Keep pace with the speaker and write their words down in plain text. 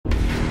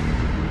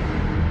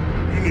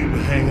need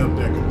to hang up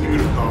that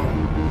computer call.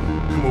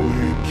 Come over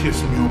here and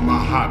kiss me on my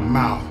hot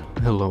mouth.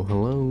 Hello,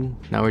 hello.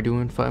 Now we're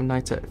doing Five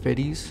Nights at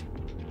Feddy's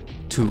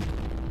 2.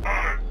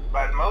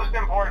 But most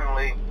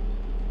importantly,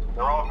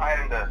 they're all tied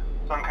into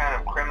some kind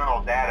of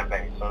criminal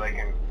database so they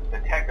can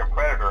detect a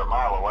predator a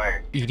mile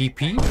away.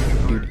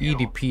 EDP? Dude,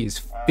 EDP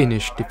is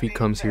finished if he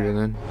comes here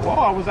then. Well,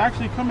 I was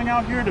actually coming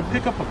out here to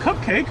pick up a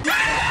cupcake.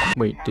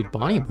 Wait, did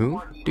Bonnie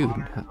move? Dude,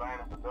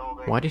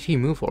 why did he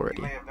move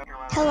already?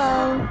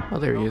 Hello. Oh,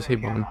 there he is. Hey,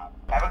 Bon.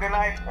 Have a good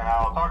night, and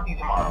I'll talk to you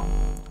tomorrow.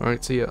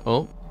 Alright, see ya.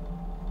 Oh.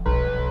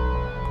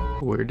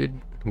 Where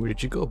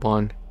did you go,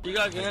 Bon? You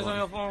got games on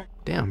your phone?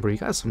 Damn, bro, you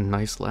got some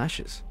nice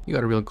lashes. You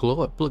got a real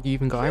glow up. Look, you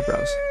even got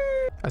eyebrows.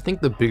 I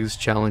think the biggest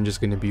challenge is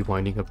going to be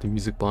winding up the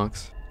music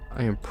box.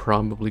 I am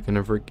probably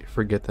going to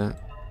forget that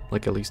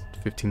like at least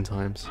 15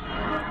 times.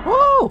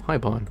 Whoa! Hi,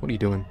 Bon. What are you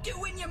doing?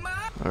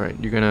 Alright,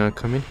 you're gonna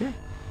come in here?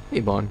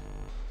 Hey, Bon.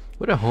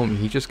 What a homie.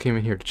 He just came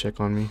in here to check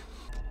on me.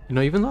 You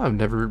know, even though I've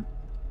never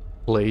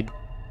played...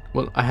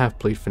 Well, I have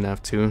played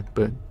FNAF 2,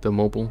 but the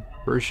mobile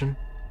version.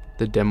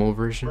 The demo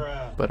version.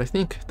 But I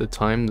think the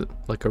time,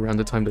 like around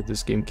the time that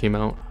this game came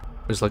out,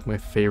 was like my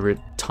favorite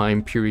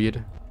time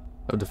period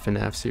of the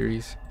FNAF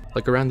series.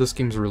 Like around this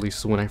game's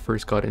release when I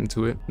first got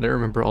into it, and I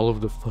remember all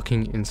of the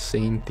fucking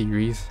insane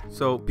theories.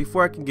 So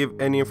before I can give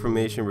any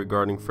information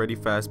regarding Freddy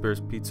Fazbear's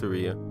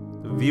Pizzeria,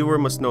 the viewer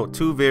must note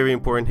two very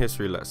important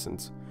history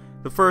lessons.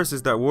 The first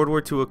is that World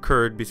War II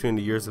occurred between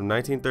the years of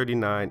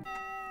 1939.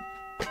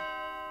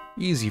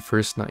 Easy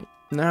first night.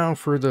 Now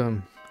for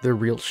the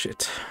real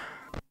shit.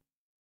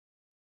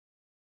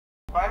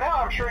 By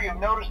now, I'm sure you've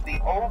noticed the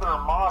older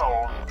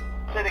models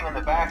sitting in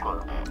the back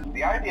room.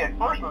 The idea at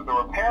first was to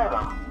repair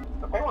them,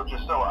 but they were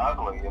just so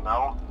ugly, you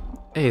know?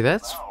 Hey,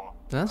 that's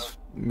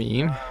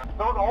mean.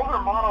 Those older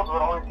models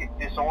would always get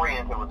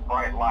disoriented with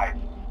bright lights.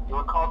 It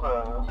would cause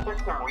a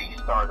system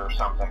restart or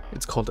something.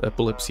 It's called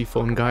Epilepsy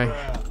Phone Guy.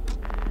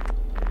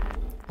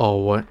 Oh,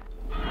 what?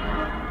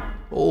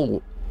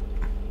 Oh.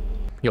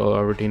 Y'all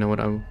already know what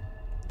I'm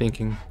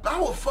thinking. I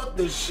will fuck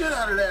the shit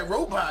out of that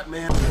robot,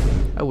 man.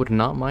 I would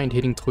not mind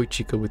hitting Toy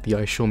Chica with the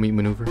I Show Me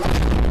maneuver.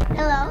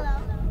 Hello.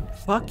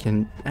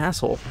 Fucking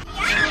asshole.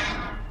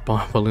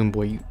 Balloon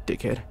boy, you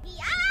dickhead.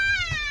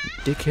 You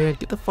dickhead,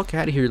 get the fuck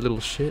out of here, little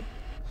shit.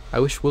 I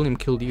wish William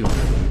killed you.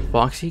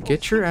 Foxy,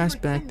 get your ass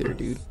back there,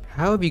 dude.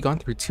 How have you gone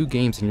through 2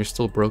 games and you're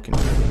still broken?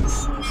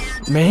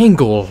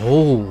 Mangle!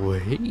 Oh,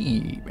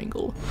 hey,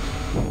 Mangle.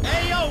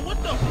 Hey, yo,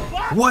 what the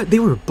fuck? What? They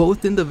were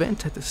both in the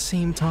vent at the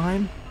same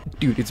time?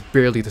 Dude, it's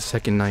barely the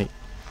second night.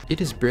 It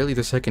is barely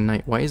the second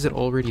night. Why is it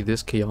already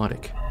this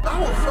chaotic?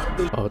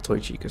 Oh, Toy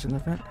Chica's in the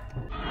vent.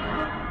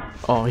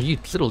 Oh, you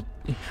little...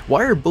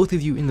 Why are both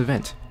of you in the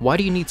vent? Why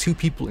do you need 2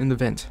 people in the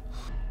vent?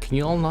 Can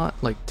you all not,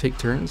 like, take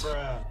turns?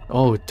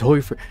 Oh,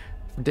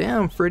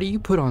 Damn, Freddy, you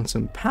put on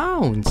some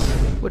pounds.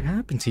 What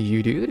happened to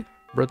you, dude?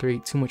 Brother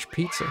ate too much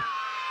pizza.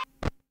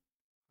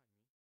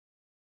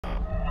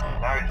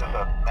 Now he's just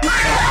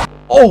a...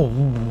 Oh!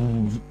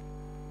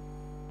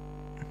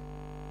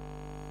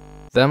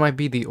 That might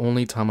be the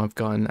only time I've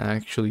gotten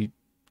actually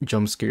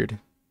jump scared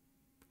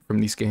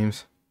from these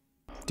games.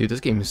 Dude,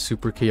 this game is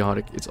super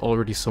chaotic. It's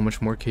already so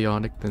much more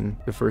chaotic than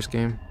the first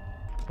game.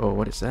 Oh,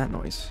 what is that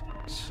noise?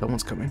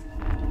 Someone's coming.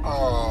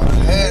 Oh,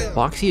 hell.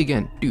 Foxy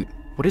again. Dude,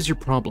 what is your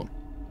problem?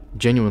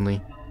 Genuinely,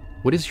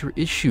 what is your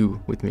issue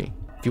with me?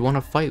 If you want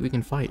to fight, we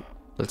can fight.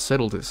 Let's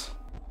settle this.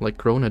 Like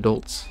grown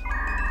adults.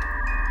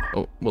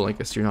 Oh, well, I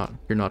guess you're not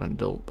an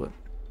adult, but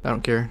I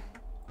don't care.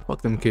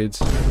 Fuck them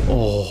kids.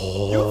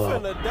 Oh. You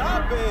finna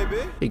die,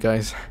 baby. Hey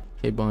guys.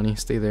 Hey Bonnie,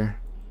 stay there.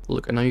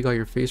 Look, I know you got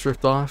your face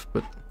ripped off,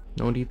 but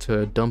no need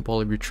to dump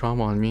all of your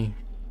trauma on me.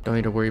 Don't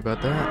need to worry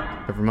about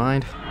that. Never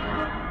mind.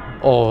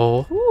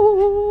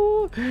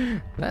 Oh,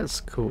 that's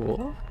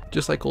cool.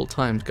 Just like old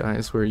times,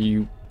 guys, where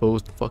you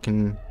both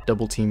fucking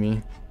double team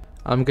me.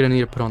 I'm gonna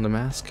need to put on the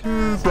mask.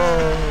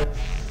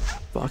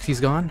 Foxy's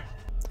gone.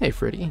 Hey,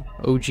 Freddy.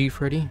 OG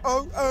Freddy.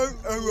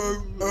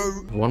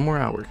 One more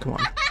hour, come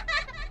on.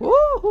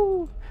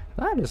 Woohoo!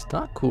 That is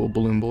not cool,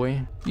 Balloon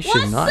Boy. You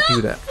should not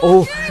do that.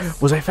 Oh,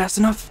 was I fast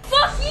enough?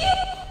 Fuck you!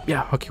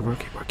 Yeah, okay, we're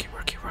okay.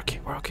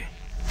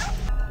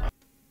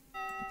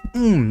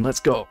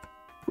 Let's go.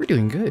 We're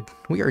doing good.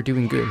 We are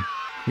doing good.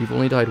 We've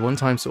only died 1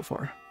 time so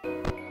far.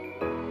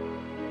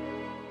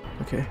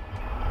 Okay.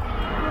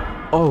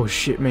 Oh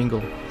shit,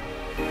 Mangle.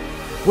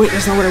 Wait,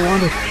 that's not what I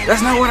wanted.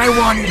 That's not what I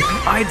wanted.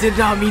 I did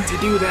not mean to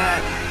do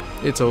that.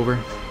 It's over.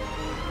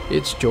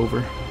 It's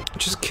Jover.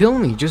 Just kill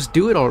me. Just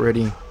do it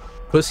already.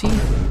 Pussy,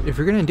 if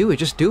you're gonna do it,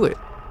 just do it.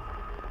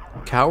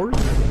 Coward?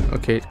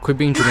 Okay, quit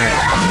being dramatic.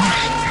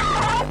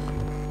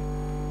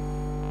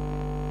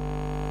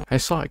 I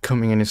saw it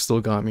coming and it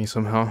still got me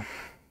somehow.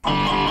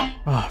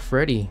 Ah,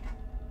 Freddy.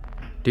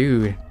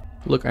 Dude.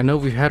 Look, I know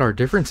we've had our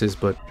differences,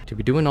 but to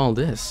be doing all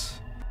this,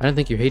 I didn't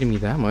think you hated me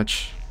that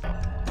much.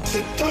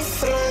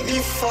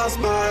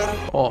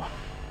 Oh,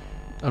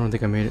 I don't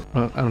think I made it.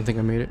 I don't think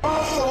I made it.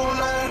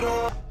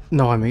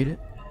 No, I made it.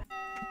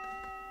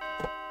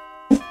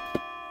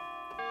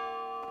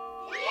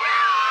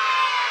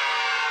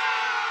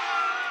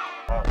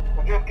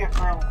 just get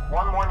through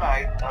one more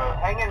night.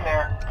 Hang in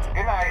there.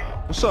 Good night.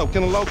 What's up?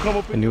 Can a low come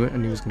up? I knew it. I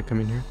knew he was gonna come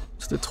in here.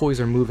 So the toys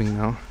are moving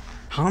now.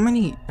 How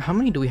many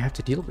do we have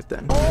to deal with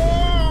then?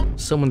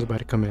 Someone's about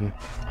to come in.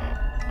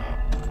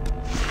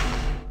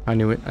 I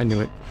knew it. I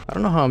knew it. I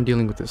don't know how I'm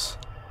dealing with this.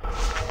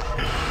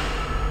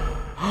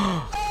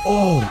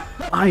 Oh,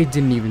 I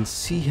didn't even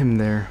see him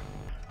there.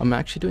 I'm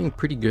actually doing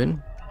pretty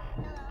good.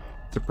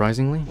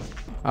 Surprisingly.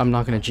 I'm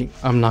not gonna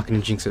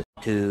jinx it.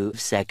 2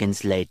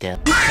 seconds later.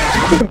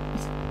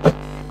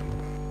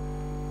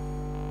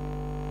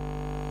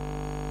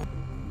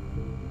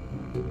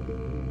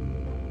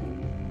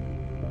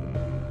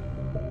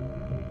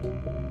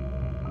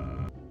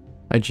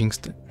 I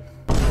jinxed it.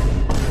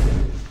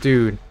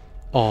 Dude.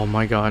 Oh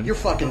my god. You're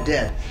fucking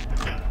dead.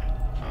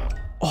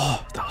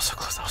 Oh, that was so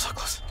close. That was so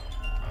close.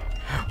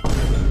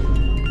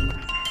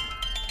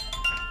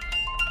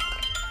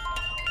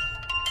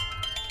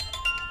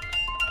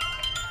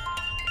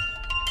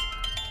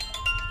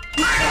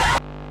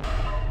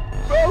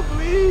 Bro,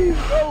 please,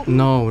 bro.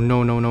 No,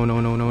 no, no, no, no,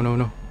 no, no, no,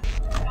 no.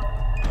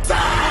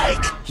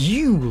 Psych!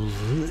 You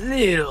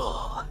little.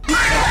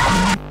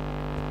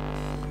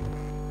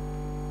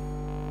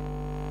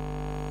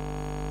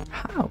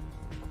 How?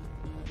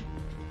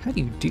 How do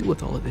you deal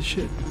with all of this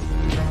shit?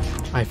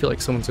 I feel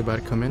like someone's about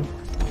to come in.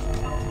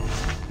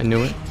 I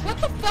knew it. What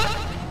the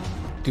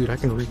fuck? Dude, I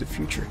can read the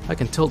future. I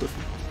can tell the...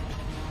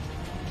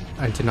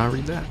 I did not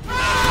read that.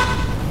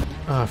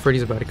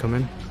 Freddy's about to come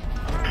in.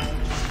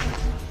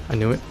 I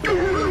knew it.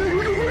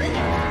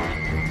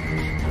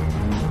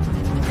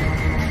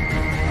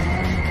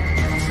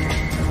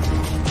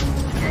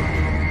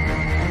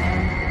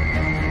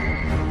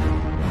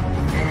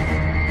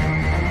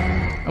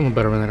 I'm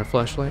about to run out of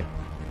flashlight.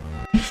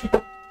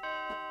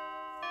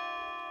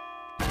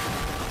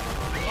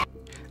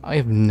 I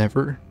have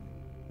never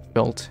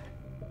felt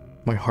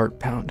my heart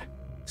pound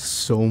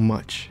so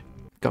much.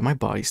 God, my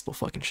body's still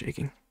fucking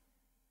shaking.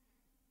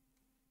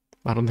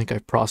 I don't think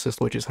I've processed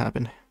what just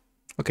happened.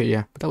 Okay,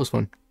 yeah, but that was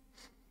fun.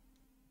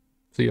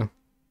 See ya.